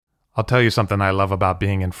I'll tell you something I love about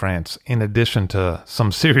being in France, in addition to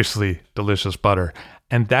some seriously delicious butter,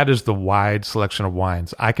 and that is the wide selection of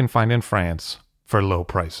wines I can find in France for low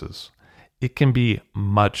prices. It can be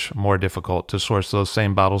much more difficult to source those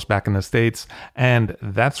same bottles back in the States, and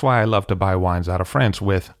that's why I love to buy wines out of France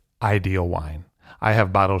with Ideal Wine. I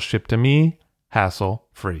have bottles shipped to me,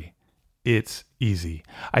 hassle-free. It's easy.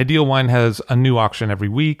 Ideal Wine has a new auction every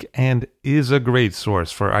week and is a great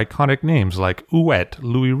source for iconic names like Ouet,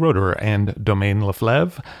 Louis Roeder, and Domaine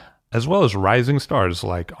Leflevre, as well as rising stars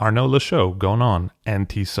like Arnaud Lachaud, Gonon, and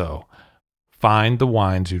Tissot. Find the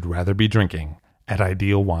wines you'd rather be drinking at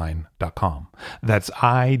idealwine.com. That's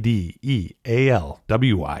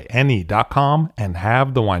IDEALWINE.com and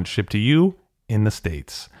have the wine shipped to you in the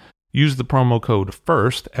States. Use the promo code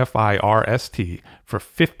FIRST, F-I-R-S-T, for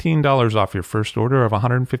 $15 off your first order of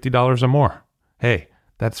 $150 or more. Hey,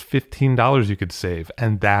 that's $15 you could save,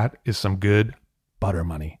 and that is some good butter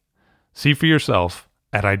money. See for yourself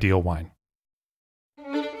at Ideal Wine.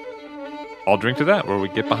 I'll drink to that, where we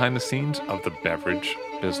get behind the scenes of the beverage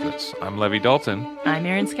business. I'm Levi Dalton. I'm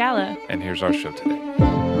Erin Scala. And here's our show today.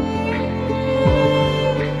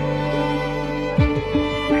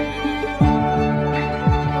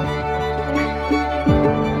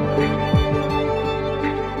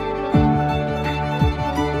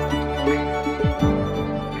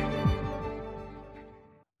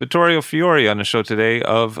 Vittorio Fiore on the show today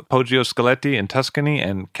of Poggio Scaletti in Tuscany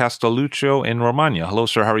and Castelluccio in Romagna. Hello,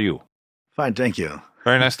 sir. How are you? Fine, thank you.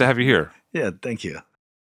 Very nice to have you here. Yeah, thank you.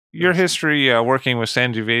 Your history working with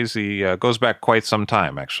Sangiovese goes back quite some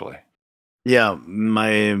time, actually. Yeah,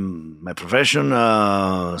 my profession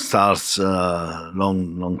starts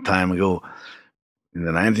long time ago. In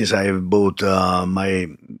the 90s, I bought my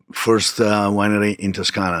first winery in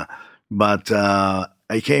Toscana. But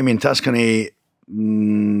I came in Tuscany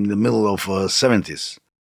in the middle of 70s.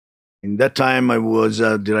 In that time, I was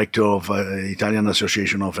director of Italian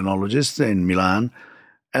Association of Enologists in Milan.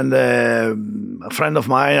 And a friend of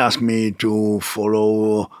mine asked me to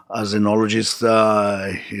follow as enologist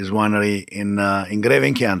his winery in Greve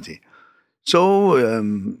in Chianti. So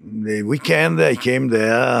the weekend I came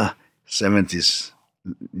there, 70s,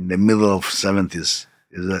 in the middle of 70s.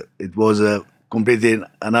 It was a completely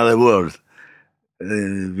another world,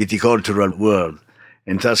 viticultural world.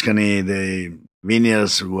 In Tuscany, the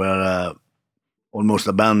vineyards were almost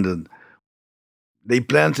abandoned. They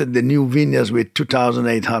planted the new vineyards with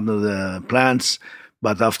 2,800 plants,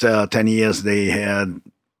 but after 10 years they had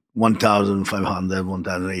 1,500,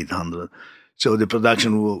 1,800. So the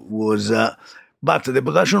production was, but the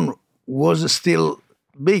production was still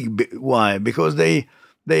big. Why? Because they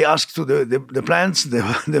asked to the plants,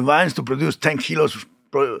 the vines, to produce 10 kilos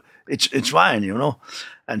each vine, you know.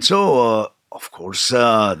 And so, of course,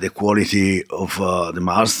 the quality of the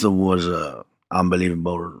master was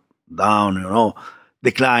unbelievable down, you know.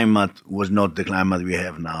 The climate was not the climate we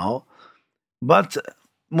have now. But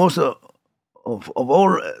most of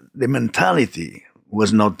all, the mentality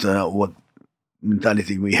was not what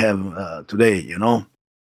mentality we have today, you know.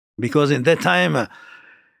 Because in that time,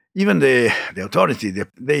 even the authority,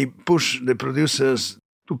 they push the producers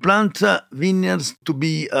to plant vineyards to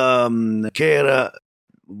be care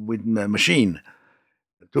with a machine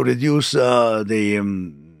to reduce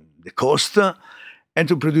the cost and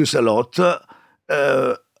to produce a lot,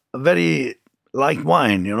 very like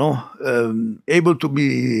wine, you know, able to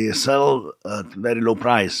be sold at very low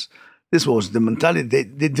price. This was the mentality,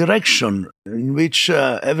 the direction in which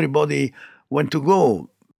everybody went to go.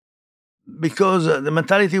 Because the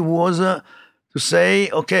mentality was to say,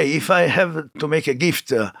 okay, if I have to make a gift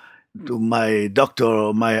to my doctor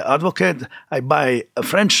or my advocate, I buy a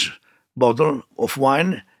French bottle of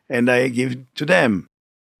wine and I give it to them.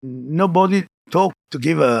 Nobody talked to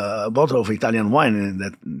give a bottle of Italian wine in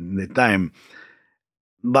that time.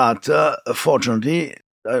 But fortunately,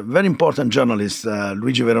 a very important journalist,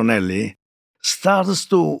 Luigi Veronelli, starts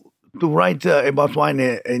to write about wine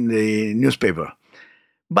in the newspaper.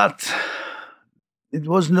 But it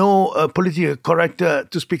was no politically correct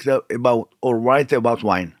to speak about or write about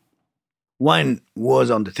wine. Wine was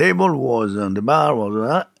on the table, was on the bar,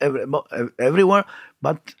 was everywhere,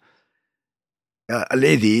 but a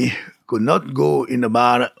lady could not go in a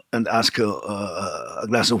bar and ask a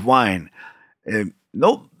glass of wine.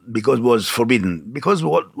 No, because it was forbidden. Because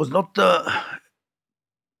what was not, it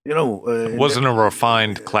wasn't a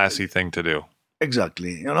refined, classy thing to do.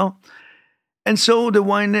 Exactly, you know. And so the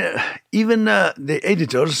wine, even the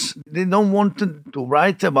editors, they don't want to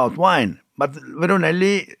write about wine. But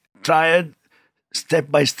Veronelli tried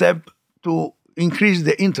step by step to increase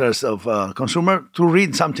the interest of consumer to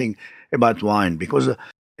read something about wine, because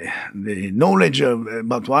the knowledge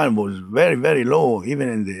about wine was very, very low, even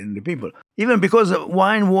in the people. Even because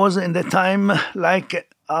wine was in the time like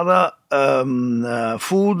other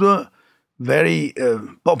food, very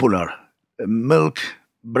popular. Milk,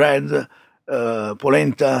 bread,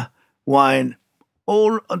 polenta, wine,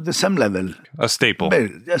 all at the same level. A staple.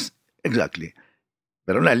 Yes, exactly.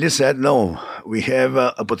 Veronelli said, no, we have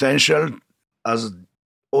a potential as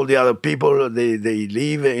all the other people, they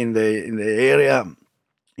live in the area,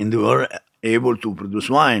 in the world, able to produce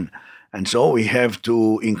wine. And so we have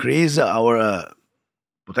to increase our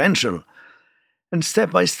potential. And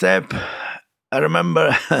step by step, I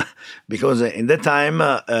remember, because in that time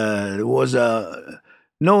there was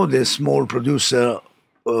no the small producer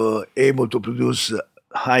able to produce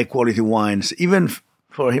high quality wines, even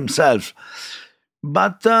for himself.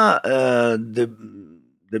 But the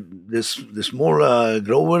small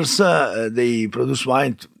growers, they produce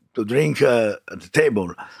wine to drink at the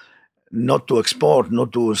table, not to export,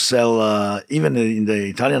 not to sell, even in the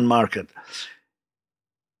Italian market.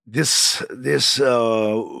 This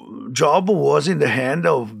job was in the hand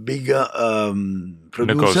of big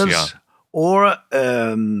producers Nicosia. or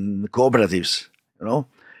cooperatives,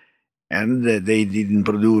 and they didn't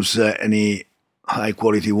produce any high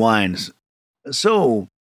quality wines. So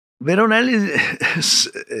Veronelli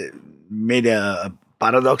made a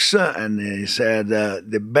paradox, and he said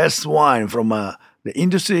the best wine from the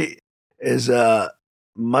industry is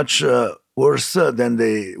much worse than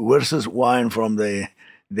the worst wine from the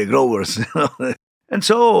growers. And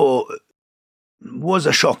so it was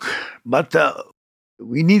a shock, but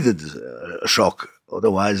we needed a shock,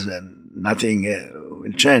 otherwise nothing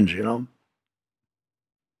will change, And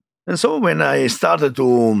so when I started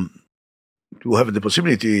to have the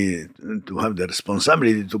possibility, to have the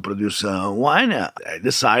responsibility to produce wine, I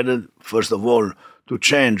decided, first of all, to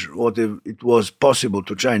change what it was possible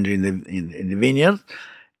to change in the vineyard,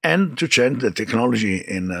 and to change the technology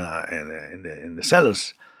in the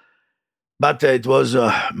cellars. But it was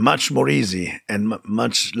much more easy and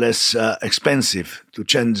much less expensive to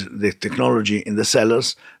change the technology in the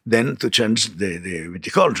cellars than to change the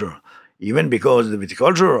viticulture. Even because the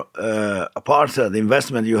viticulture, apart the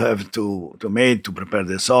investment you have to make to prepare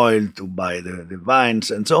the soil, to buy the vines,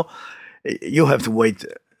 and so, you have to wait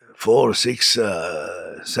 4, 6,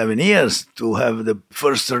 7 years to have the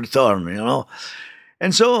first return,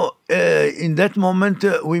 And so, in that moment,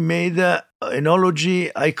 we made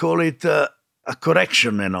enology, I call it a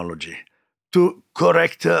correction enology, to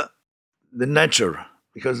correct the nature,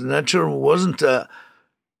 because the nature wasn't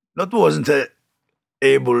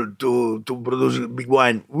able to produce big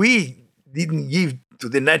wine. We didn't give to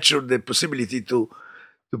the nature the possibility to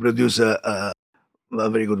produce a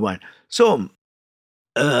very good wine. So,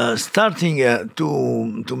 starting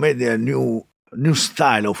to make a new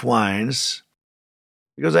style of wines,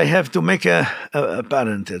 because I have to make a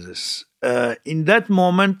parenthesis. In that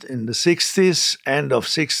moment, in the 60s, end of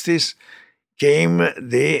 60s, came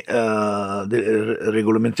the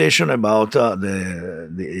regulation about the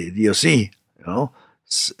DOC.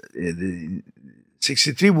 The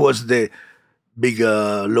 63 was the big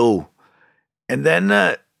law, and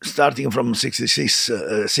then starting from 66,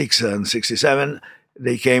 6 and 67,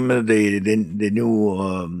 they came the new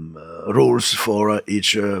rules for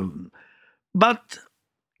each. But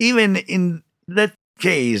even in that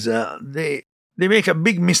case, they make a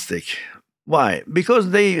big mistake. Why? Because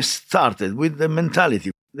they started with the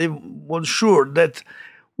mentality. They were sure that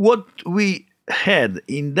what we had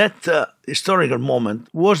in that historical moment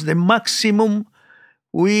was the maximum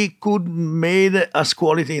we could made as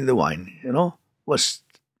quality in the wine. Was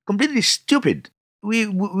completely stupid. We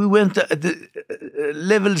went at the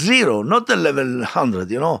level 0, not the level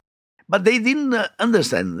 100. But they didn't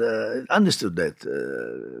understood that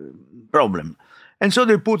problem, and so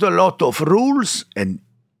they put a lot of rules, and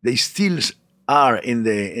they still are in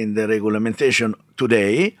the regulation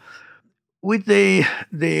today, with the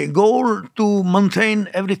goal to maintain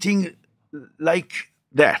everything like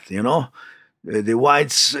that. The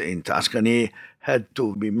whites in Tuscany had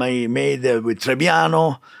to be made with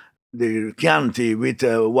Trebbiano, the Chianti with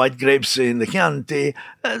white grapes in the Chianti.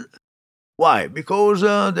 Why? Because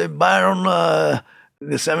the Baron,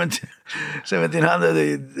 the 1700,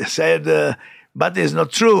 they said, but it's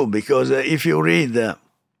not true, because if you read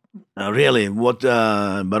really what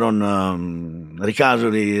Baron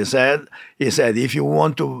Ricasoli said, he said, if you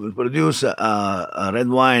want to produce a red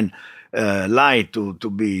wine light to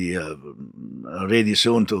be ready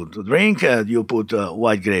soon to drink, you put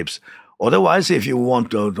white grapes. Otherwise, if you want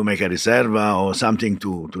to make a Riserva or something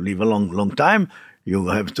to live a long time, you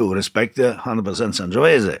have to respect 100%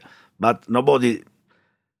 Sangiovese. But nobody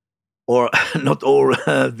or not all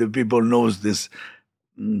the people knows this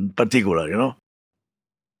particular,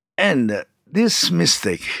 And this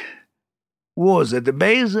mistake was at the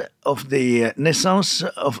base of the naissance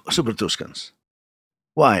of Super Tuscans.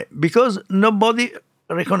 Why? Because nobody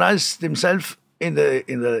recognized themselves in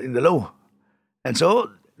the law, and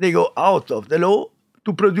so they go out of the law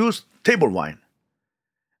to produce table wine.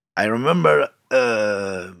 I remember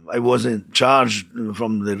I was in charge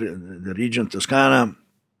from the region Toscana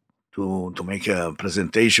to make a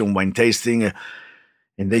presentation, wine tasting,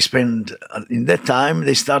 and they spend in that time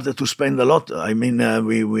they started to spend a lot. I mean,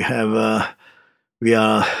 we had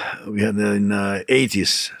in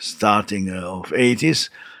 80s, starting of 80s,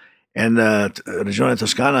 and Regione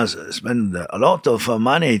Toscana spent a lot of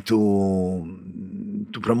money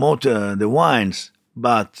to promote the wines,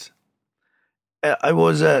 but I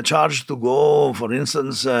was charged to go, for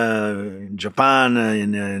instance, in Japan,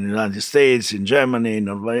 in the United States, in Germany, in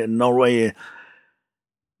Norway.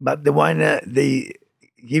 But the wine they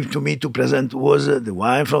give to me to present was the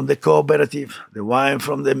wine from the cooperative, the wine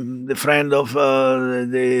from the friend of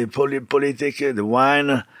the politic, the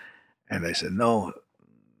wine. And I said, no,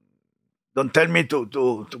 don't tell me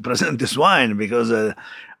to present this wine, because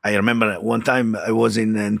I remember one time I was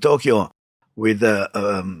in Tokyo with a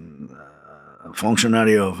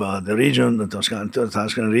functionary of the region, the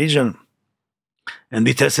Tuscan region, and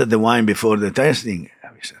we tested the wine before the tasting.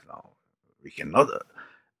 And we said, no, we cannot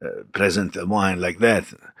present a wine like that.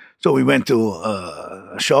 So we went to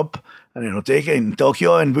a shop, an enoteca in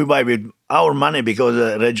Tokyo, and we buy with our money, because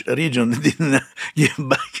the region didn't give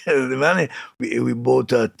back the money. We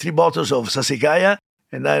bought 3 bottles of Sassicaia,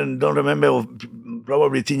 and I don't remember,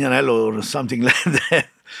 probably Tignanello or something like that.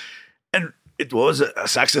 And it was a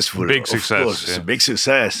successful, big success, of course, a big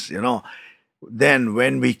success, Then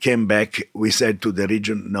when we came back, we said to the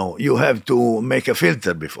region, no, you have to make a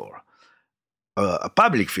filter before, a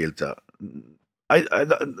public filter.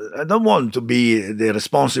 I don't want to be the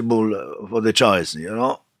responsible for the choice,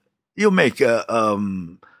 You make a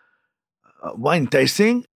wine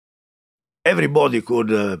tasting, everybody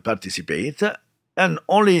could participate, and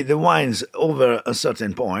only the wines over a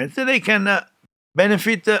certain point, they can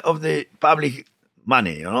benefit of the public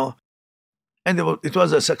money, And it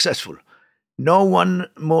was successful. No one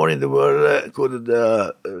more in the world could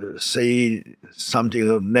say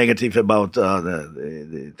something negative about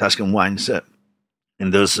the Tuscan wines in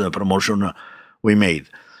this promotion we made.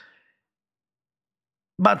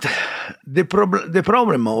 But the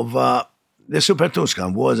problem of the Super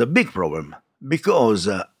Tuscan was a big problem, because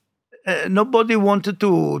nobody wanted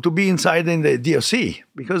to be inside in the DOC,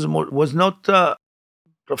 because it was not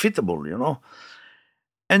profitable,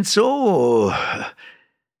 And so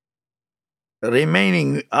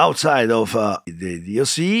remaining outside of the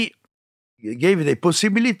DOC gave the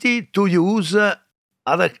possibility to use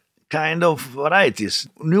other kind of varieties,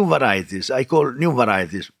 new varieties. I call new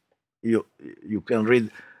varieties. You can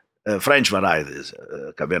read French varieties,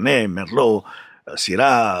 Cabernet, Merlot,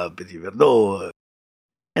 Syrah, Petit Verdot,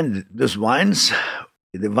 and those wines,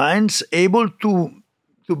 the vines able to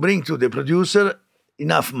bring to the producer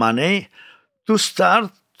enough money to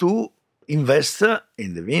start to invest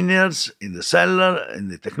in the vineyards, in the cellar, in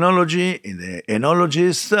the technology, in the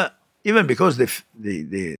enologists, even because the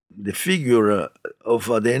figure of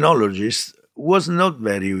the enologist was not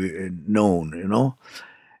very known,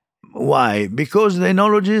 Why? Because the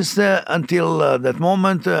enologists until that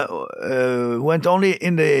moment went only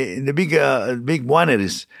in the big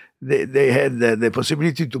wineries. They had the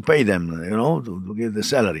possibility to pay them, to give the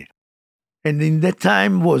salary. And in that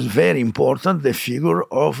time was very important the figure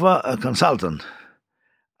of a consultant.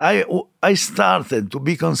 I started to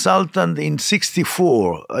be consultant in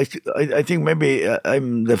 '64. I think maybe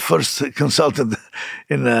I'm the first consultant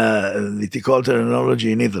in viticulture and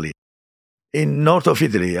enology in Italy. In north of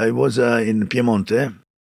Italy, I was in Piemonte,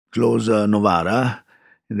 close Novara,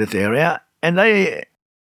 in that area. And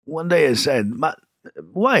one day I said, but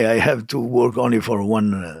why I have to work only for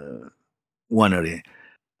one winery?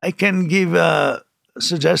 I can give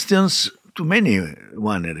suggestions to many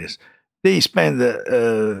wineries. They spend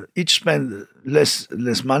each spend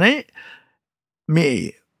less money.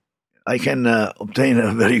 Me, I can obtain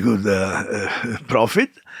a very good profit,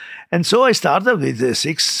 and so I started with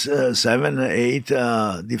 6, 7, 8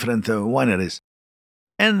 different wineries.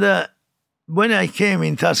 And when I came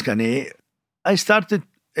in Tuscany, I started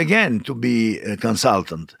again to be a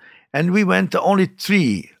consultant, and we went only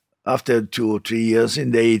 3 after 2 or 3 years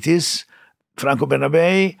in the 80s. Franco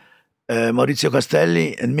Bernabei, Maurizio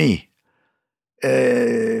Castelli, and me.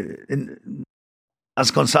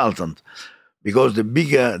 As consultant. because the big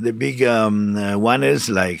wineries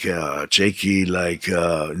like Cecchi, like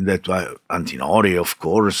that Antinori, of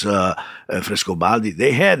course, Frescobaldi,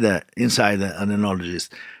 they had inside an enologist.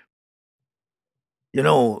 You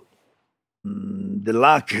know, the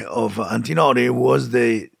luck of Antinori was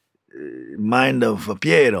the mind of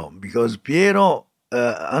Piero, because Piero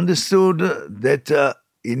understood that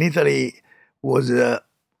in Italy was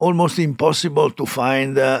almost impossible to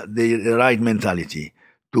find the right mentality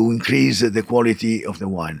to increase the quality of the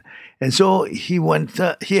wine, and so he went.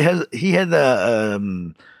 He had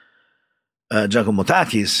Giacomo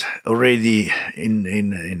Takis already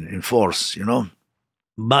in force,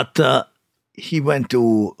 but he went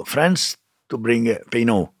to France to bring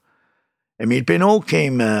Peynaud. Emile Peynaud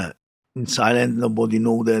came in silent, nobody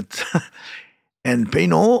knew that. And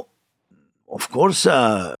Peynaud, of course,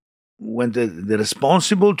 went the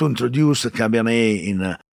responsible to introduce Cabernet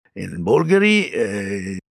in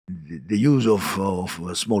Bulgari, the use of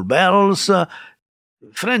small barrels,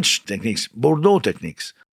 French techniques, Bordeaux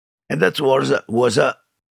techniques. And that was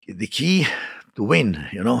the key to win.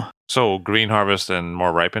 So green harvest and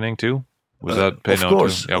more ripening too? Was that Peynaud Of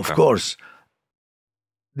course, too? Okay. of course.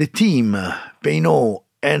 The team, Peynaud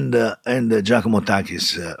and Giacomo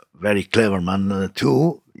Takis, very clever man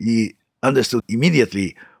too. He understood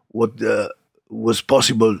immediately what was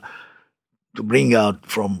possible to bring out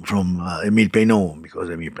from Emile Peynaud, because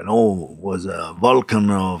Emile Peynaud was a volcan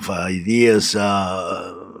of ideas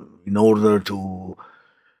in order to.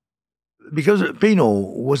 Because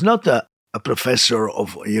Peynaud was not a professor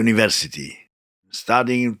of a university,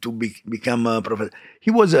 studying to become a professor.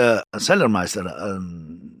 He was a Cellarmeister,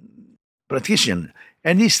 practitioner,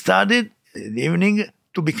 and he studied in the evening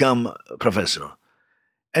to become a professor.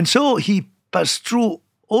 And so he passed through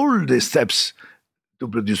all the steps to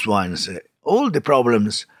produce wines, all the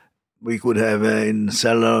problems we could have in the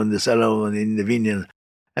cellar, in the vineyard.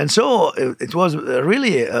 And so it was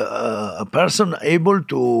really a person able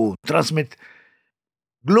to transmit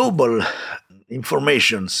global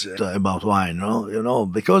informations about wine,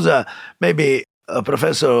 because maybe a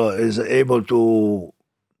professor is able to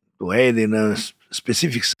aid in a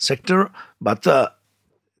specific sector, but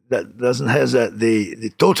that doesn't have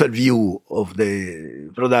the total view of the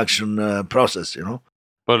production process,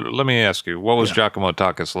 But let me ask you, what was Yeah. Giacomo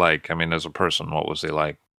Takis like? I mean, as a person, what was he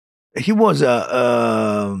like? He was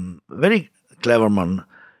a very clever man.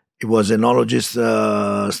 He was an enologist,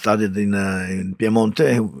 studied in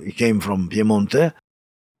Piemonte. He came from Piemonte.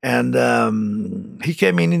 And he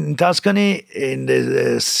came in Tuscany in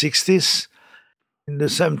the 60s, in the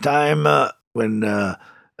same time when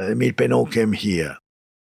Emile Peynaud came here.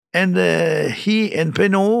 And he and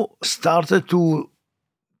Peynaud started to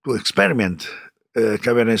experiment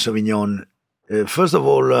Cabernet Sauvignon, first of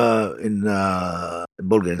all in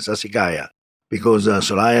Bulgaria, in Sassicaia, because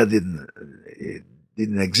Solaya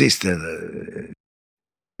didn't exist. And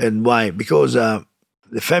why? Because the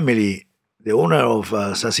family, the owner of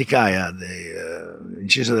Sassicaia, the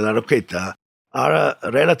Inciso della Rocchetta, are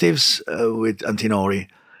relatives with Antinori.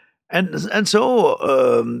 And so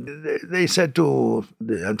they said to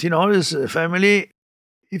the Antinori's family,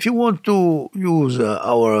 if you want to use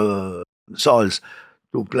our soils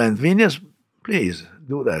to plant vineyards, please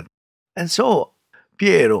do that. And so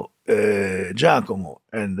Piero, Giacomo,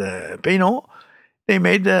 and Peynaud, they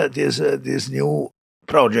made this new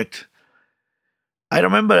project. I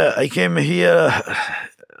remember I came here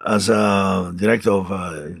as a director of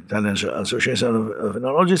Italian Association of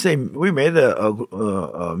Enologists. We made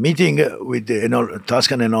a meeting with the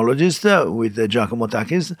Tuscan enologist, with Giacomo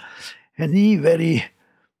Takis, and he very,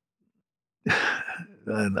 I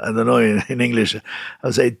don't know in English,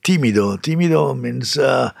 I'll say timido. Timido means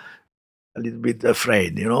a little bit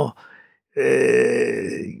afraid,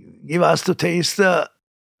 give us to taste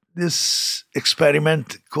this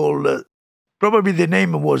experiment called, probably the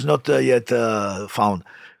name was not yet found.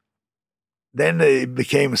 Then it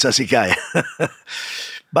became Sassicaia.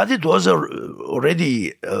 But it was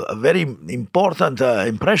already a very important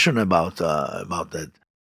impression about that.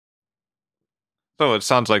 So it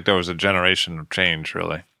sounds like there was a generation of change,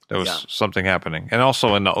 really. There was Yeah. something happening. And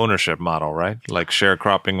also in the ownership model, right? Like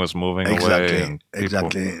sharecropping was moving away. And people-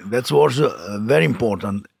 Exactly. That was very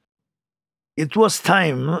important. It was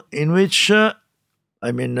time in which, the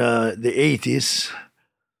 80s,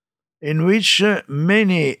 in which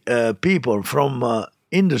many people from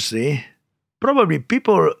industry, probably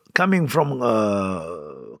people coming from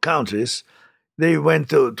countries, they went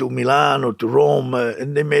to Milan or to Rome,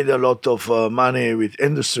 and they made a lot of money with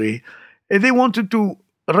industry, and they wanted to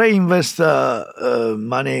reinvest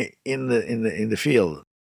money in the field.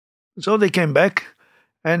 So they came back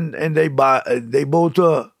and they bought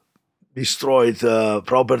destroyed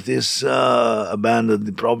properties,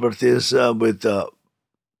 abandoned properties with a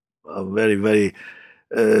very very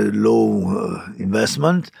low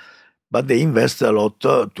investment, but they invest a lot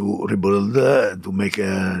to rebuild, to make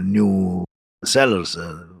new cellars,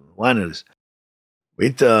 wineries.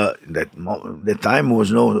 With that time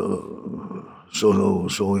was no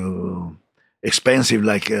so expensive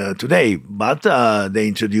like today, but they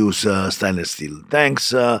introduce stainless steel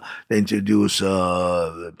tanks, they introduce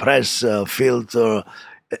press filter,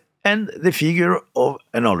 and the figure of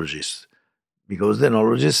enologists, because the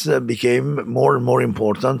enologists became more and more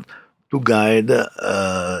important to guide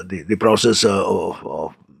the process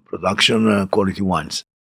of production quality wines.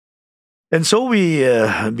 And so we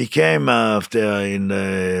became, after in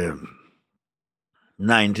the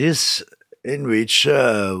 90s, in which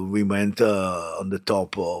we went on the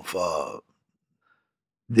top of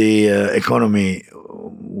the economy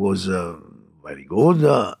was very good.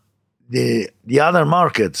 The other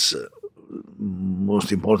markets,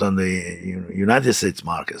 most important, the United States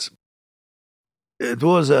markets, it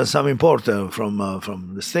was some import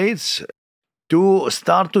from the States to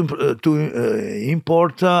start to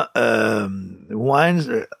import wines,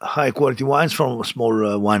 high quality wines from small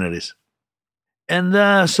wineries. And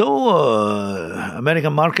so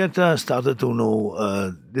American market started to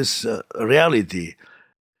know this reality.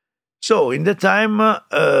 So in the time, a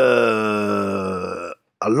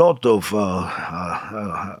lot of,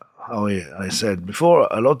 how I said before,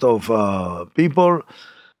 a lot of people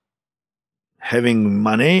having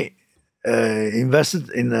money invested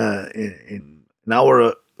in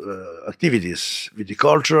our activities,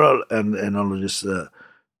 viticultural and enologists,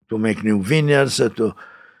 to make new vineyards, to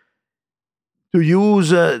use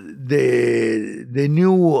the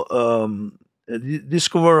new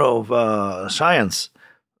discovery of science.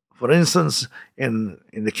 For instance, in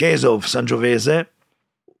the case of Sangiovese,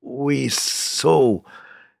 we saw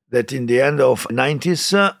that in the end of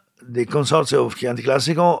 90s, the Consorzio of Chianti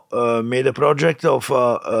Classico made a project of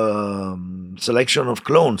selection of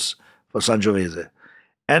clones for Sangiovese.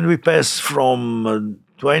 And we passed from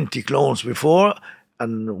 20 clones before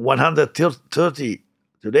and 130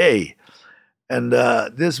 today. And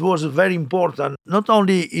this was very important, not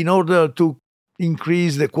only in order to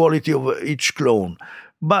increase the quality of each clone,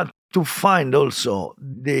 but to find also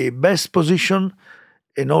the best position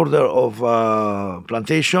in order of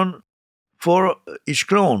plantation for each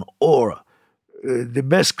clone, or the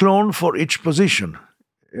best clone for each position.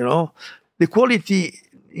 You know, the quality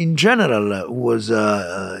in general was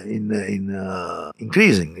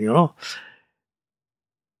increasing. You know,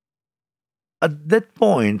 at that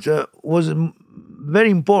point was very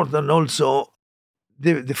important also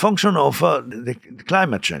the function of the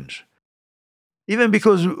climate change. Even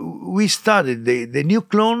because we studied the new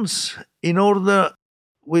clones in order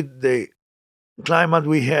with the climate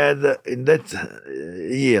we had in that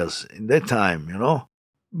years, in that time, you know.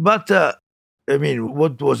 But I mean,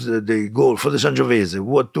 what was the goal for the Sangiovese?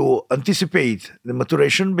 What to anticipate the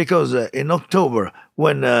maturation, because in October,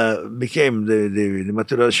 when became the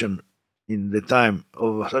maturation in the time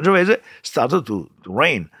of Sangiovese, started to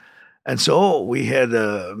rain. And so we had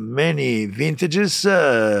many vintages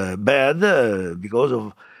bad because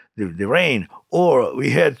of the rain, or we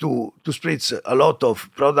had to spritz a lot of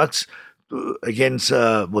products against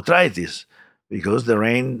botrytis, because the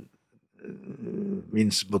rain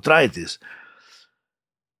means botrytis.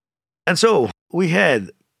 And so we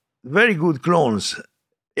had very good clones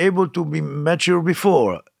able to be mature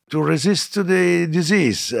before, to resist to the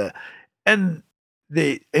disease, and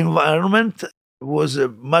the environment was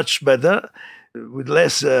much better, with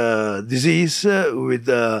less disease, with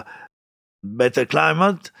better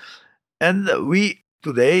climate. And we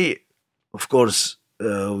today, of course,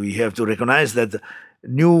 we have to recognize that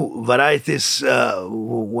new varieties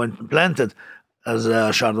when planted, as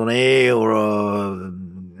Chardonnay or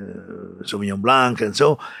Sauvignon Blanc, and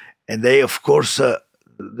so, and they, of course,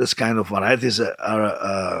 this kind of varieties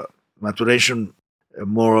are maturation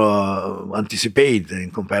more anticipated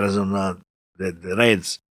in comparison the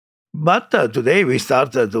reds. But today we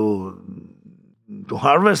started to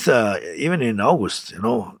harvest even in August. You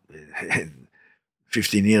know,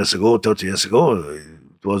 15 years ago, 30 years ago,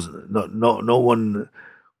 it was no one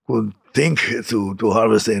could think to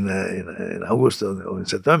harvest in August or in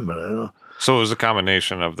September. You know? So it was a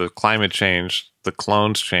combination of the climate changed, the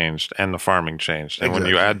clones changed, and the farming changed. And Exactly. when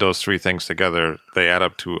you add those three things together, they add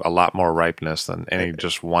up to a lot more ripeness than any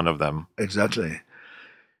just one of them. Exactly.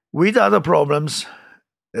 With other problems,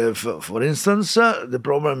 for instance, the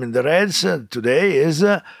problem in the reds today is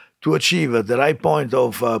to achieve the right point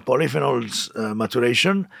of polyphenols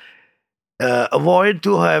maturation, avoid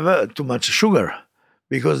to have too much sugar,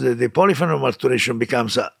 because the polyphenol maturation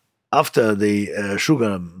becomes after the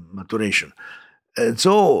sugar maturation. And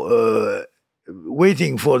so,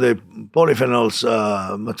 waiting for the polyphenols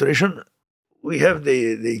maturation, we have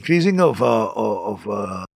the increasing of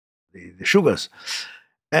the sugars.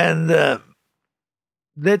 And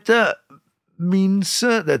that means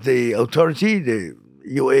that the authority, the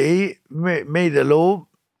UA, made a law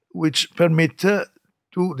which permit to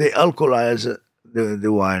de-alcoholize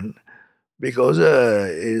the wine, because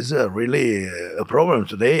it's really a problem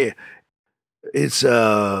today. It's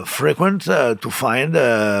frequent to find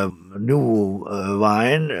new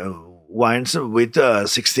wines with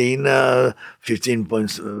 16,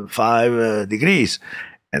 15.5 degrees.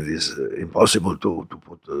 And it's impossible to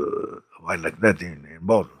put a wine like that in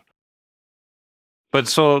bottle. But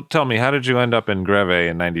so tell me, how did you end up in Greve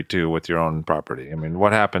in 92 with your own property? I mean,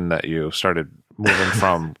 what happened that you started moving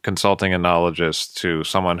from consulting enologist to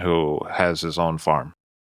someone who has his own farm?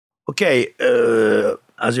 Okay,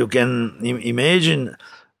 as you can imagine,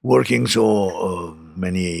 working so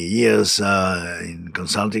many years in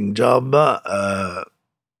consulting job, I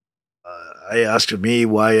asked me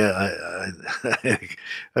why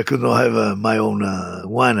I could not have my own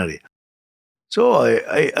winery. So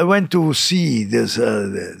I went to see this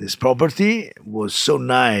property. It was so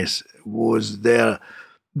nice. It was there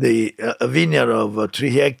a vineyard of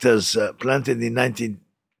 3 hectares planted in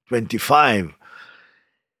 1925.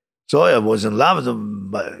 So I was in love,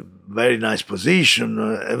 very nice position,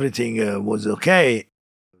 everything was okay.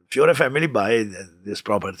 Fiore family buy this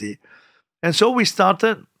property. And so we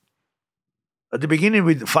started at the beginning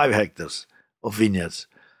with 5 hectares of vineyards.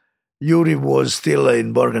 Yuri was still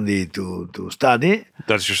in Burgundy to study.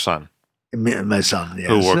 That's your son? My son, yes.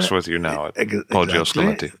 Who works with you now at Poggio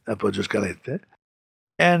Scaletti. At Poggio Scaletti.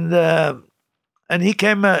 And he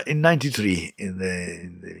came in 93.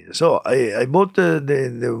 So I bought the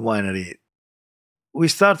winery. We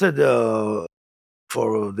started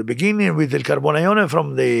for the beginning with Il Carbonaione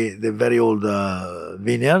from the very old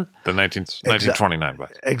vineyard. The 1929,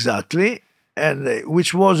 but exactly. And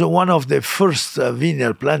which was one of the first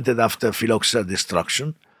vineyard planted after phylloxera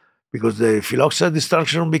destruction, because the phylloxera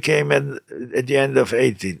destruction became at the end of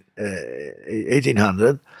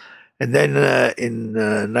 1800, and then in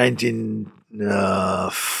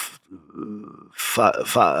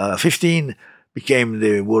 1915 became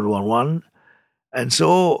the World War I, and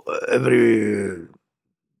so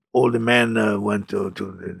all the men went to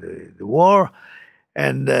the war,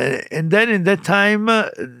 and then in that time.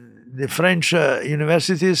 The French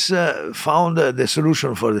universities found the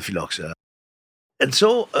solution for the phylloxera. And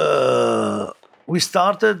so we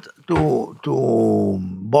started to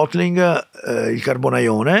bottling Il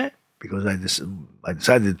Carbonaione, because I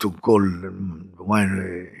decided to call the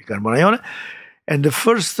wine Il Carbonaione. And the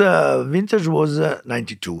first vintage was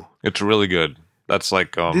 92. It's really good. That's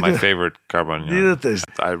like my favorite Carbonaione.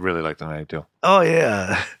 I really like the 92. Oh,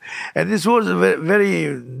 yeah. And this was a very,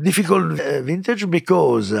 very difficult vintage,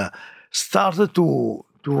 because started to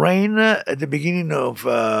rain at the beginning of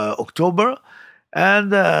October,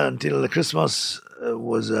 and until Christmas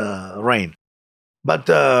was rain. But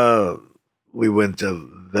we went a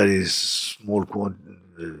very small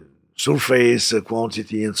surface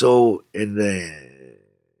quantity, and so in the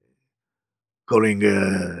calling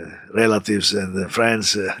relatives and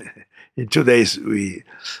friends, in 2 days we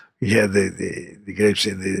had the grapes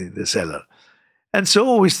in the cellar. And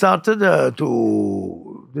so we started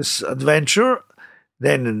to this adventure.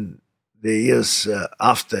 Then in the years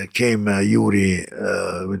after came Yuri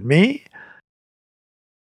with me.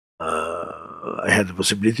 I had the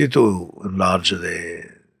possibility to enlarge the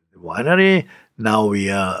winery. Now we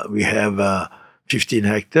have 15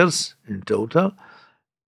 hectares in total.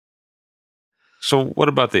 So what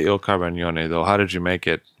about the Il Carbonaione, though? How did you make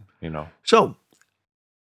it, So,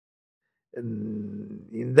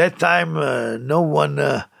 in that time, no one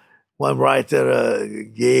writer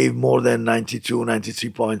gave more than 92, 93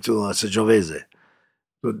 points to Sangiovese.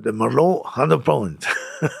 To the Merlot, 100 points.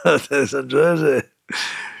 Sangiovese.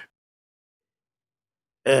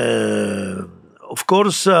 Of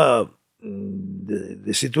course, the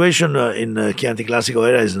situation in Chianti Classico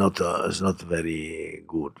area is not very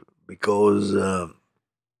good, because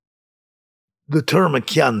the term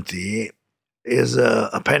Chianti is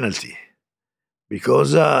a penalty,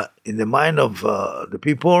 because in the mind of the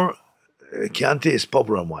people, Chianti is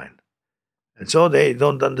popular wine. And so they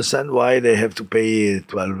don't understand why they have to pay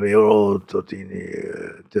 12 euro, 13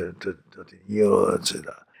 euro,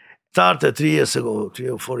 etc. Started 3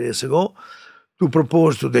 or 4 years ago to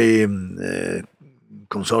propose to the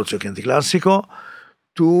Consorzio Chianti Classico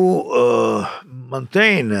to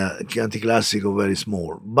maintain Chianti Classico very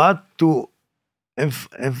small, but to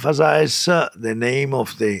emphasize the name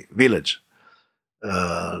of the village.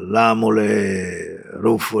 Lamole,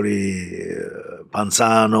 Ruffoli,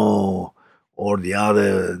 Panzano, or the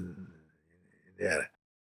other area.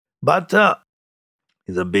 But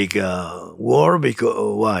it's a big war.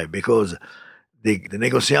 Because why? Because the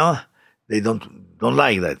negociants, they don't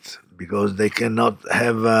like that, because they cannot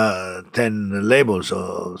have 10 labels.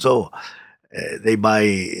 So they buy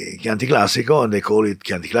Chianti Classico and they call it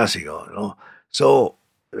Chianti Classico. So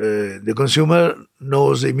the consumer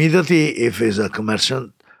knows immediately if it's a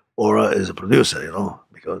commerciant or is a producer.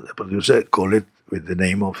 Because the producer call it with the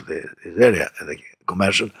name of this area, and the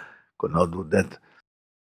commercial could not do that.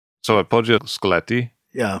 So at Poggio Scaletti,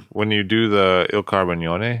 Yeah. when you do the Il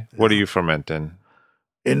Carbagnone, what do you ferment in?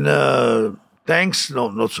 In tanks,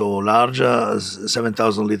 not so large,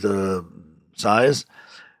 7,000 liter size,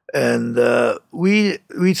 and we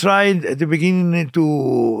tried at the beginning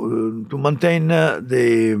to maintain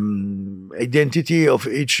the identity of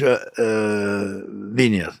each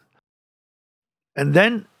vineyard, and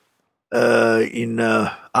then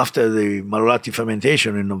after the Malolati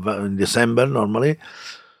fermentation in December normally.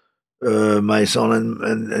 My son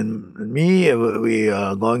and me, we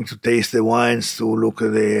are going to taste the wines to look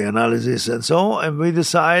at the analysis and so, and we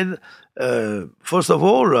decide, first of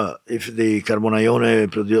all, if the Carbonaione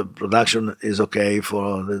production is okay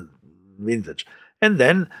for the vintage, and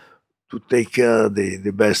then to take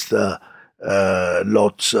the best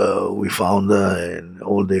lots we found in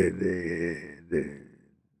all the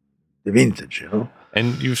vintage,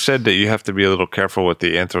 And you've said that you have to be a little careful with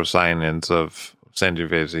the anthocyanins of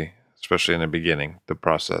Sangiovese, especially in the beginning, the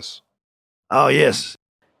process. Oh, yes.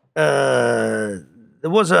 There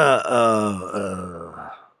was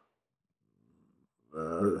a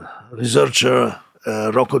researcher,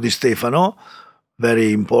 Rocco Di Stefano,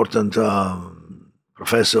 very important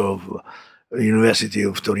professor of University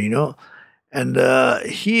of Torino, and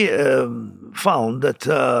he found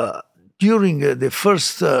that during the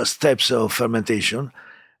first steps of fermentation,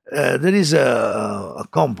 there is a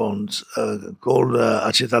compound called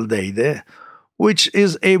acetaldehyde, which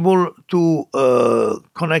is able to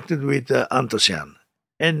connect it with anthocyan.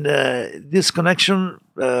 And this connection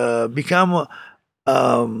become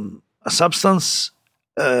a substance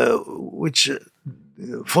which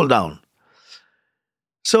fall down.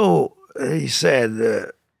 So he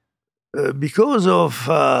said, because of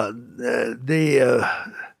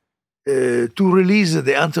to release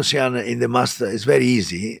the anthocyan in the mast is very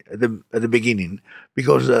easy at the beginning,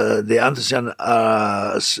 because the anthocyan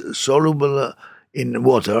are soluble in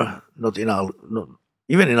water, not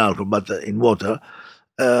even in alcohol, but in water.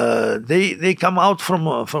 They come out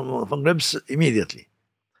from grapes immediately.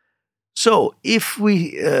 So if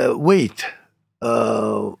we wait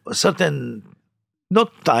a certain,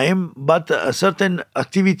 not time, but a certain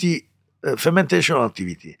activity, fermentation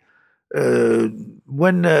activity,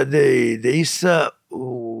 when the yeast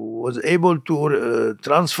was able to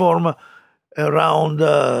transform around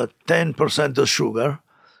 10% of sugar,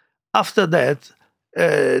 after that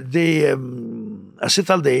the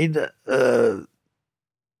acetaldehyde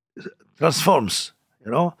transforms,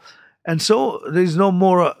 and so there is no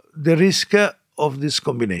more the risk of this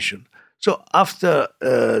combination. So after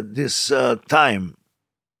this time,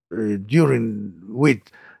 during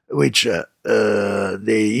which the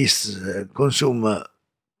yeast consume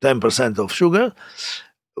 10% of sugar,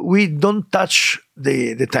 we don't touch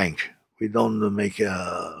the tank. We don't make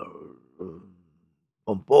a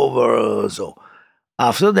pump over. So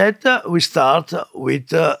after that, we start with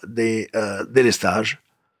the délestage.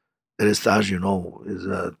 Délestage, is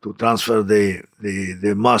to transfer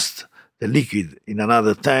the must, the liquid, in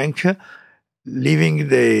another tank, leaving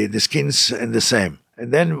the skins in the same,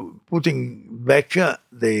 and then putting back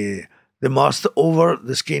the must over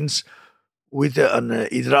the skins with an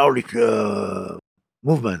hydraulic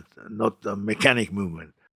movement, not a mechanic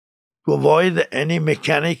movement, to avoid any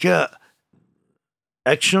mechanic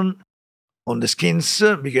action on the skins,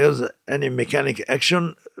 because any mechanic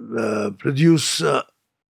action produce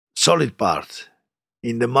solid part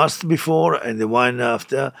in the must before and the wine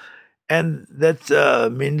after, and that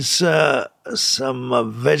means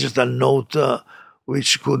some vegetal note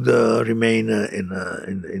which could remain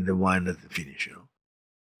in the wine at the finish.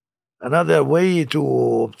 Another way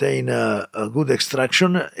to obtain a good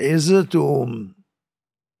extraction is to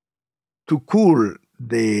cool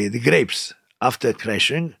the grapes after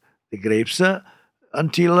crushing the grapes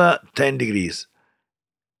until 10 degrees,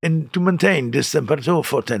 and to maintain this temperature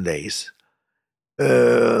for 10 days.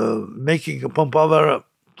 making a pump over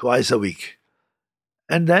twice a week.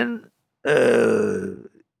 And then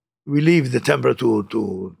we leave the temperature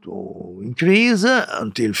to increase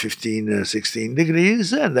until 15, 16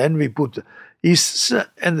 degrees, and then we put yeasts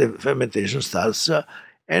and the fermentation starts.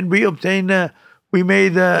 And we obtain, we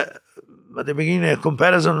made at the beginning a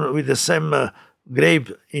comparison with the same grape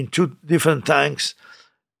in two different tanks.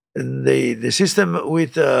 And the system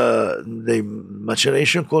with the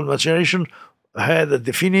maturation, cold maturation, had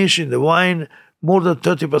the finish in the wine more than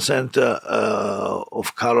 30%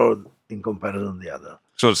 of color in comparison to the other.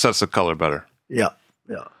 So it sets the color better. Yeah.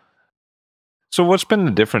 So what's been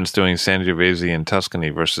the difference doing Sangiovese in Tuscany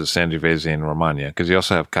versus Sangiovese in Romagna? Because you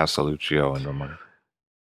also have Castelluccio in Romagna.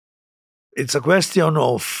 It's a question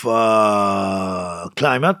of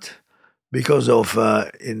climate, because of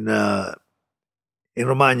in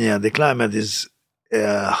Romagna the climate is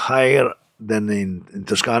higher than in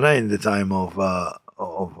Toscana in the time of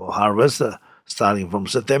harvest, starting from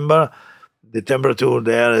September. The temperature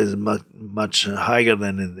there is much higher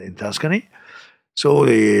than in Tuscany, so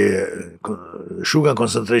the sugar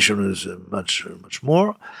concentration is much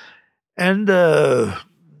more, and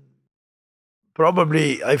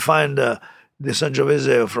probably I find the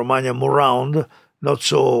Sangiovese of Romagna more round, not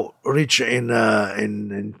so rich in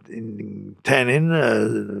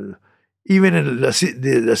tannin. Even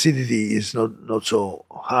the acidity is not so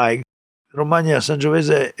high. Romagna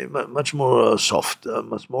Sangiovese much more soft,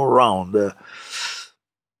 much more round.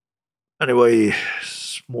 Anyway,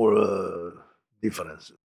 small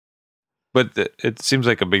difference. But it seems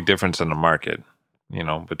like a big difference in the market,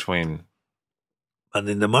 between... And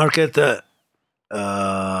in the market,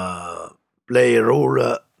 play a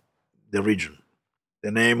role the region,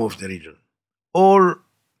 the name of the region. All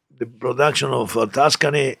the production of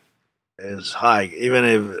Tuscany is high, even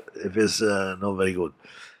if it's not very good.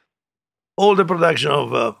 All the production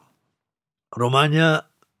of Romagna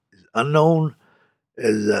is unknown,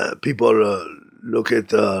 as people look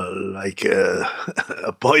at like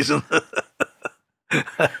a poison.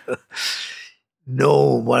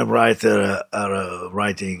 No wine writer are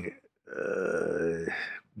writing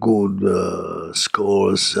good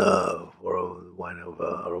scores for wine of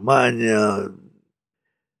Romagna.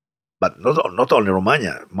 But not only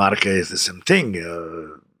Romagna, Marca is the same thing.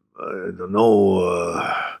 I don't know,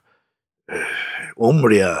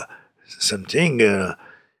 Umbria, same thing.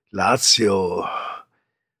 Lazio.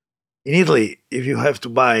 In Italy, if you have to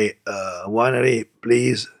buy a winery,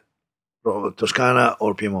 please, Toscana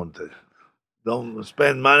or Piemonte. Don't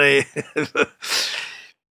spend money.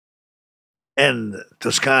 And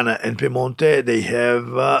Toscana and Piemonte, they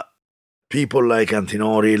have people like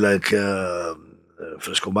Antinori, like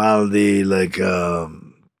Frescobaldi, like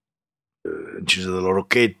Inciso della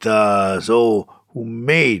Rocchetta, so who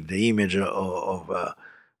made the image of the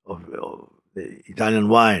Italian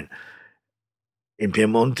wine. In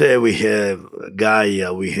Piemonte, we have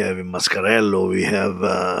Gaia, we have Mascarello, we have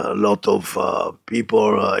a lot of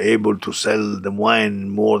people able to sell the wine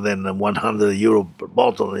more than €100 per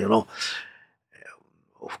bottle,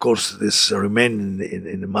 Of course, this remains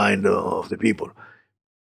in the mind of the people.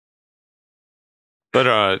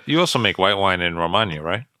 But you also make white wine in Romagna,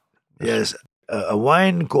 right? Yes, a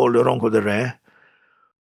wine called Ronco del Re.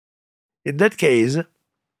 In that case,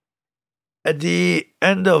 at the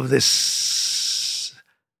end of the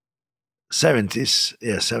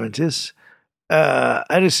 70s,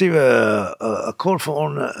 I received a call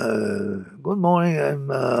phone. Good morning, I'm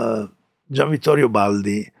Gian Vittorio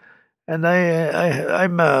Baldi, and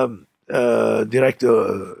I'm a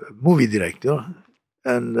movie director,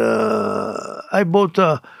 and I bought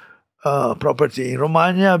a property in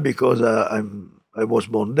Romagna because I was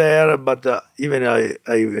born there, but even I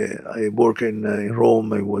work in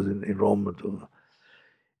Rome. I was in Rome too,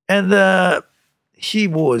 and he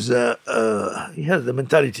has the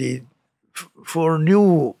mentality for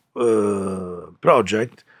new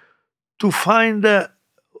project to find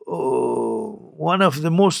one of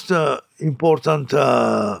the most important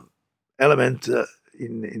element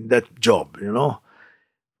in that job.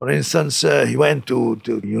 For instance, he went to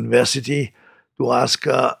university to ask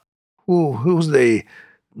who's the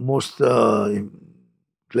most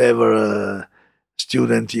clever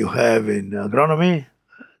student you have in agronomy.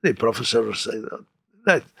 The professor said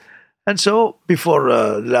that. And so before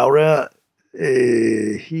Laurea,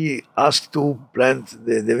 he asked to plant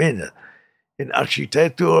the vineyard. In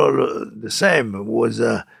architecture, the same. Was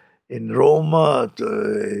in Rome.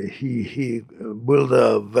 He built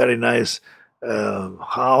a very nice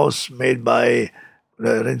house made by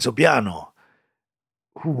Renzo Piano,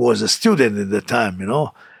 who was a student at the time.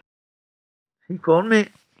 He called me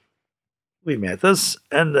we met us,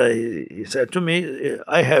 and he said to me,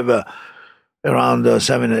 I have around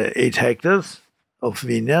 7 or 8 hectares of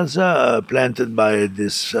vineyards planted by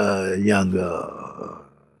this young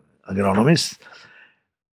agronomist.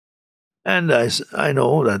 And I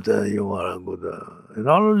know that you are a good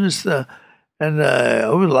enologist, and I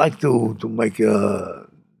would like to make the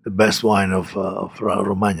best wine of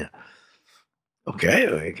Romagna.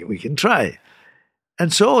 Okay, we can try.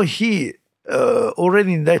 And so he,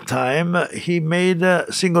 already in that time, he made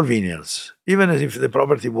single vineyards, even as if the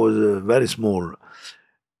property was very small.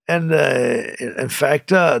 And in fact,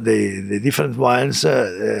 the different wines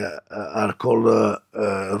are called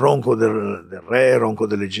Ronco del Re, Ronco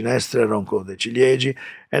delle Ginestre, Ronco dei Ciliegi.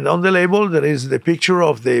 And on the label, there is the picture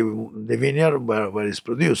of the vineyard where it's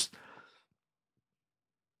produced.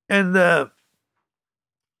 And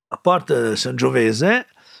apart Sangiovese,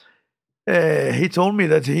 he told me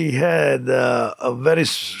that he had a very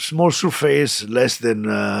small surface, less than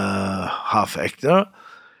half hectare,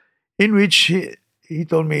 in which he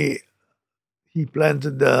told me he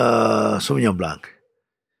planted Sauvignon Blanc.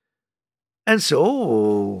 And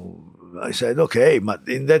so I said, okay, but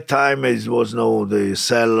in that time it was no the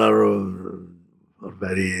cellar,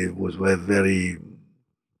 was very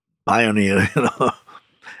pioneer, you know.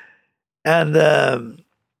 And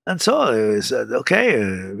so I said,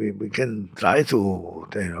 okay, we can try to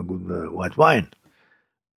obtain a good white wine.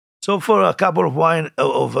 So for a couple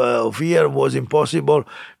of year was impossible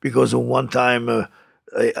because one time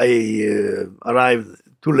I arrived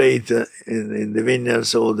too late in the vineyard,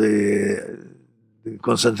 so the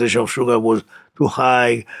concentration of sugar was too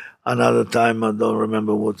high. Another time I don't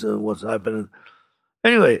remember what's happening.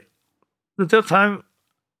 Anyway, the third time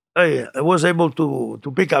I was able to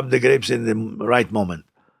pick up the grapes in the right moment.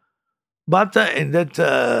 But in that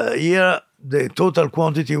year, the total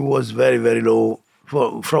quantity was very, very low.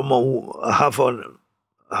 From a half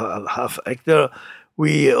hectare,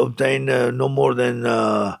 we obtained no more than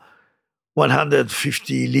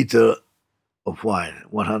 150 liter of wine,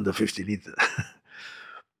 150 liter.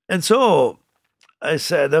 And so I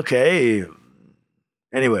said, okay,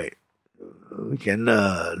 anyway, we can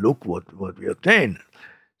look what we obtain.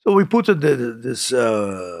 So we put this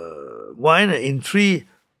wine in 3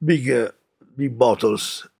 big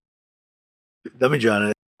bottles,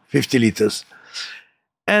 Damigiane, 50 liters.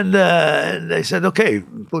 And they said, okay,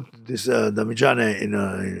 put this Damigiane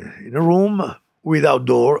in a room without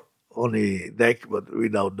door, only deck, but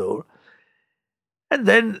without door. And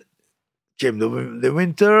then came the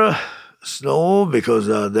winter, snow, because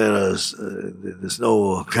the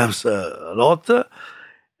snow comes a lot.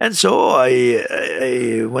 And so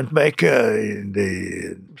I went back in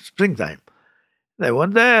the springtime. And I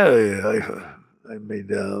went there, I made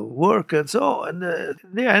work and so. And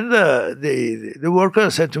in the end, the worker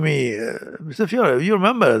said to me, Mr. Fiore, you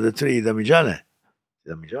remember the tree Damigiane?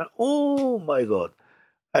 Damigiane? Oh my God.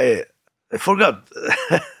 I forgot.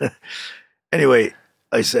 Anyway,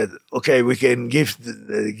 I said, okay, we can give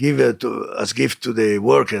it as gift to the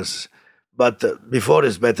workers, but before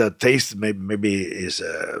it's better taste, maybe is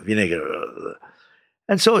vinegar.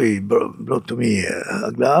 And so he brought to me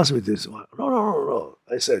a glass with this wine. No.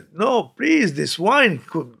 I said, no, please, this wine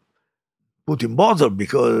could put in bottle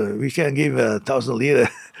because we can give 1,000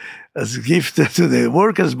 lira as a gift to the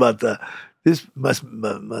workers, but this must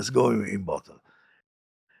go in bottle.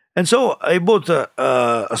 And so I bought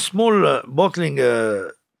a small bottling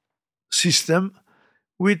system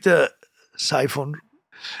with a siphon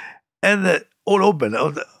and all open,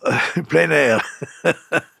 on the, plein air.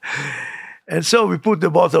 And so we put the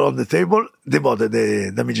bottle on the table, the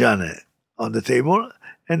Damigiane on the table,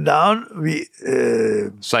 and down we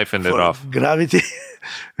siphoned it off. Gravity,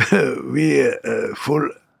 we full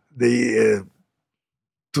the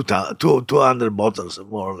 200 bottles,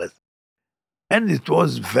 more or less. And it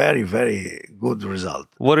was very, very good result.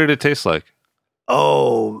 What did it taste like?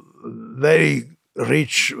 Oh, very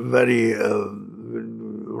rich, very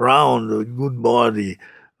round, good body.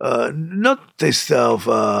 Not taste of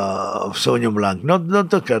Sauvignon Blanc, not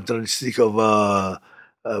the characteristic of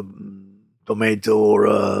tomato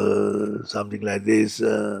or something like this.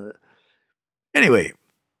 Anyway,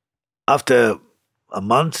 after a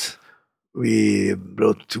month, we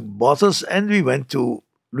brought 2 bottles and we went to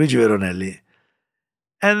Luigi Veronelli.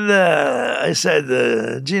 And I said,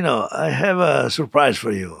 Gino, I have a surprise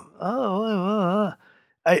for you. I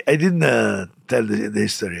didn't tell the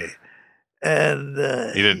history. And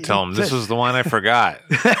you didn't tell him, this is the one I forgot.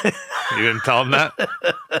 You didn't tell him that?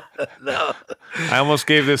 No. I almost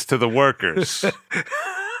gave this to the workers.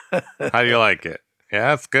 How do you like it?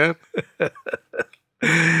 Yeah, it's good.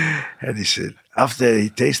 And he said, after he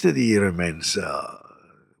tasted, he remains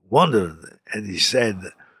wondered, and he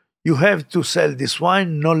said, "You have to sell this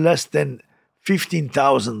wine no less than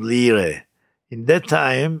 15,000 lire." In that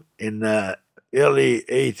time, in early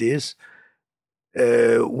 80s,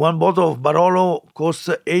 one bottle of Barolo cost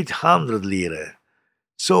 800 lire.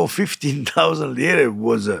 So 15,000 lire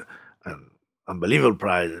was an unbelievable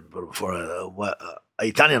price for a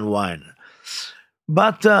Italian wine.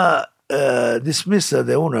 But this Mr.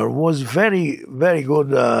 the owner was very, very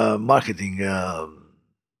good marketing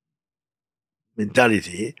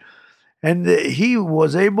mentality, and he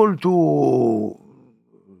was able to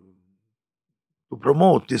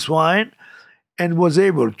promote this wine and was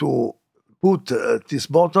able to put this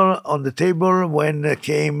bottle on the table when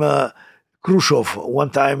came Khrushchev one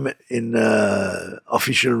time in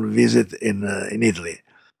official visit in Italy.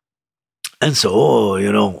 And so,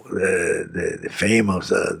 the fame of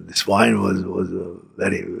this wine was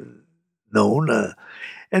very known.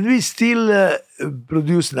 And we still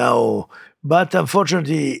produce now, but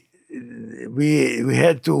unfortunately, we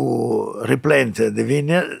had to replant the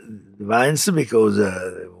vines because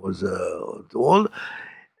it was too old.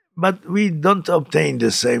 But we don't obtain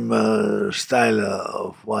the same style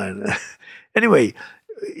of wine. Anyway,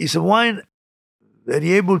 it's a wine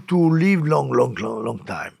very able to live long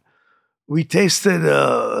time. We tasted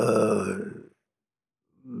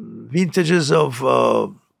vintages of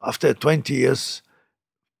after 20 years,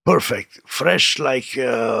 perfect, fresh like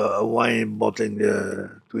a wine bottled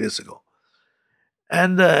 2 years ago.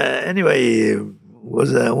 And anyway,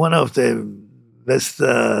 was one of the best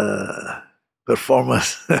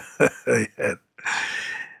performance I had.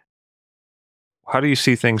 How do you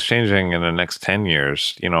see things changing in the next 10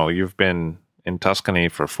 years? You've been in Tuscany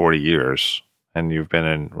for 40 years, and you've been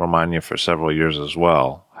in Romagna for several years as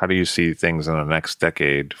well. How do you see things in the next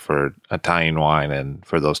decade for Italian wine and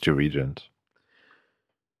for those two regions?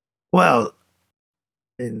 Well,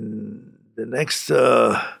 in the next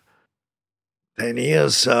 10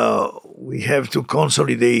 years, we have to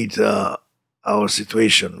consolidate our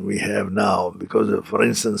situation we have now. Because, for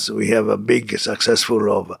instance, we have a big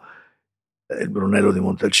successful of Il Brunello di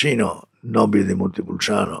Montalcino, Nobile di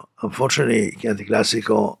Montepulciano. Unfortunately, Chianti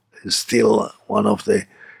Classico is still one of the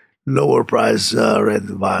lower price red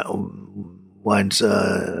wines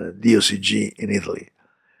DOCG in Italy.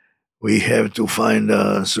 We have to find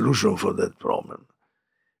a solution for that problem,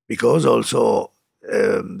 because also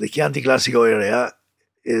the Chianti Classico area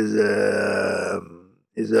is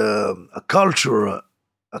a cultural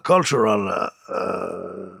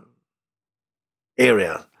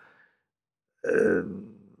area.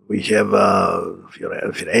 We have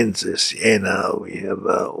Firenze, Siena. We have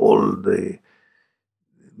all the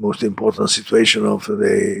most important situation of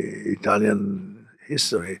the Italian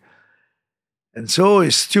history. And so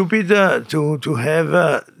it's stupid to have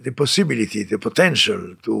the possibility, the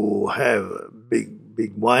potential to have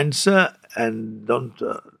big wines and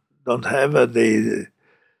don't have the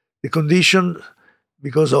condition,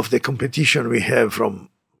 because of the competition we have from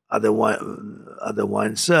other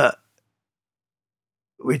wines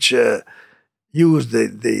which use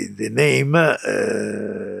the name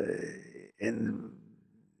and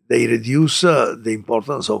they reduce the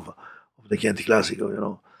importance of the Chianti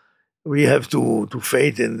Classico. We have to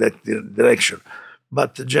fade in that direction.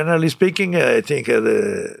 But generally speaking, I think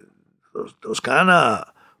the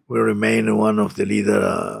Toscana will remain one of the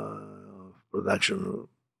leader production of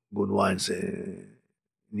good wines in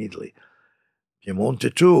Italy.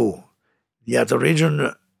 Piemonte too. The other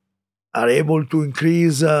region are able to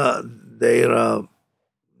increase their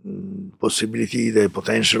possibility, their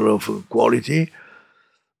potential of quality,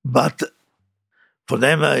 but for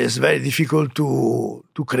them it's very difficult to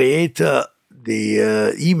create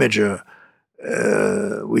the image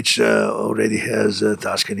which already has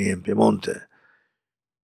Tuscany and Piemonte.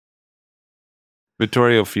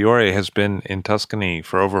 Vittorio Fiore has been in Tuscany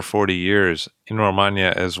for over 40 years, in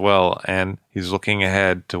Romagna as well, and he's looking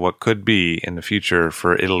ahead to what could be in the future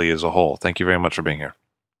for Italy as a whole. Thank you very much for being here.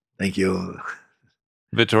 Thank you.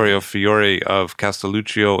 Vittorio Fiore of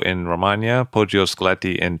Castelluccio in Romagna, Poggio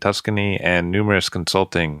Scaletti in Tuscany, and numerous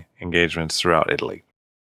consulting engagements throughout Italy.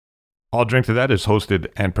 I'll Drink to That is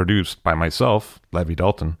hosted and produced by myself, Levi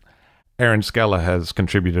Dalton. Aaron Scala has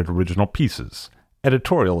contributed original pieces.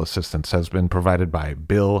 Editorial assistance has been provided by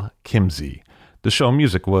Bill Kimsey. The show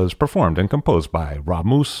music was performed and composed by Rob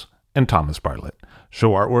Moose and Thomas Bartlett.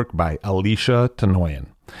 Show artwork by Alicia Tenoyan.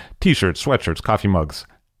 T-shirts, sweatshirts, coffee mugs,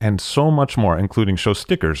 and so much more, including show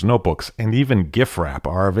stickers, notebooks, and even gift wrap,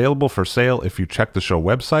 are available for sale if you check the show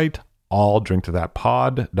website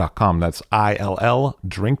illdrinktothatpod.com. That's ILL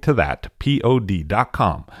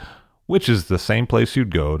drinktothatpod.com, which is the same place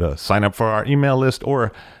you'd go to sign up for our email list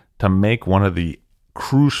or to make one of the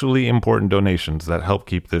crucially important donations that help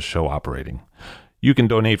keep this show operating. You can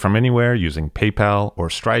donate from anywhere using PayPal or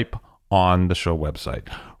Stripe on the show website.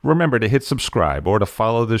 Remember to hit subscribe or to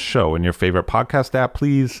follow this show in your favorite podcast app,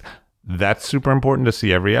 please. That's super important to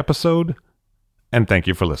see every episode. And thank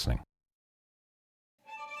you for listening.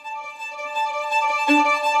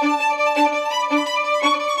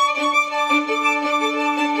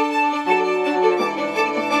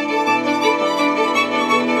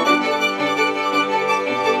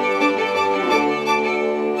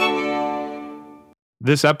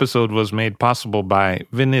 This episode was made possible by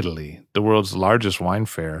Vinitaly, the world's largest wine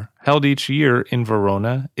fair, held each year in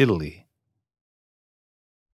Verona, Italy.